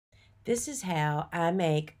This is how I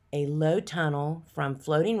make a low tunnel from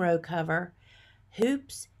floating row cover,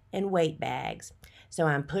 hoops, and weight bags. So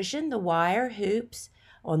I'm pushing the wire hoops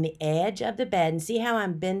on the edge of the bed, and see how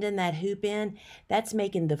I'm bending that hoop in? That's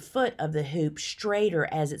making the foot of the hoop straighter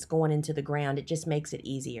as it's going into the ground. It just makes it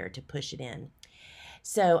easier to push it in.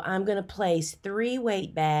 So I'm going to place 3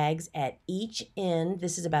 weight bags at each end.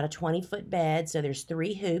 This is about a 20-foot bed, so there's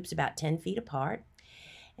 3 hoops about 10 feet apart.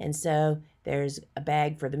 And so there's a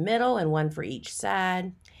bag for the middle and one for each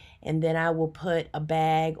side. And then I will put a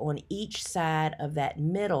bag on each side of that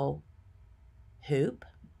middle hoop.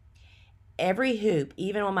 Every hoop,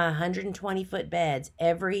 even on my 120-foot beds,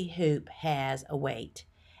 every hoop has a weight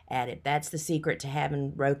at it. That's the secret to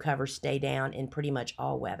having row covers stay down in pretty much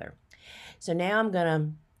all weather. So now I'm going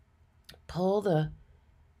to pull the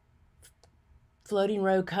floating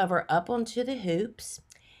row cover up onto the hoops,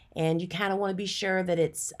 and you kind of want to be sure that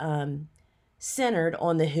it's centered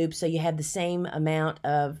on the hoop so you have the same amount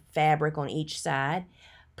of fabric on each side.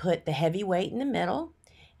 Put the heavy weight in the middle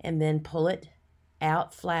and then pull it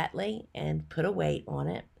out flatly and put a weight on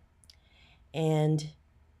it. And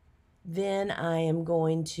then I am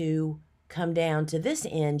going to come down to this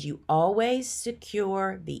end. You always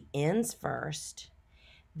secure the ends first,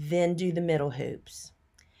 then do the middle hoops.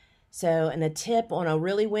 So, and a tip on a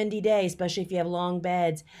really windy day, especially if you have long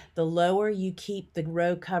beds, the lower you keep the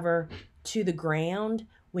row cover to the ground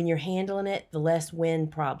when you're handling it, the less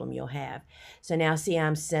wind problem you'll have. So now see,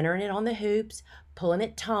 I'm centering it on the hoops, pulling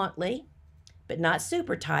it tautly, but not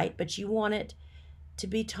super tight, but you want it to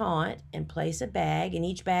be taut, and place a bag, and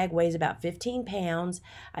each bag weighs about 15 pounds.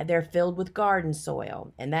 They're filled with garden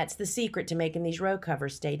soil, and that's the secret to making these row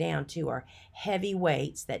covers stay down too, are heavy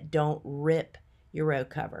weights that don't rip your row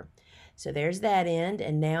cover. So there's that end,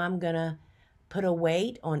 and now I'm gonna put a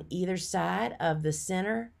weight on either side of the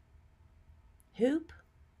center hoop,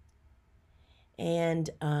 and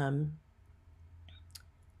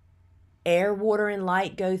air, water, and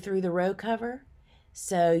light go through the row cover.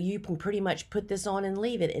 So you can pretty much put this on and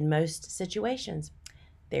leave it in most situations.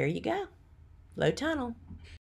 There you go. Low tunnel.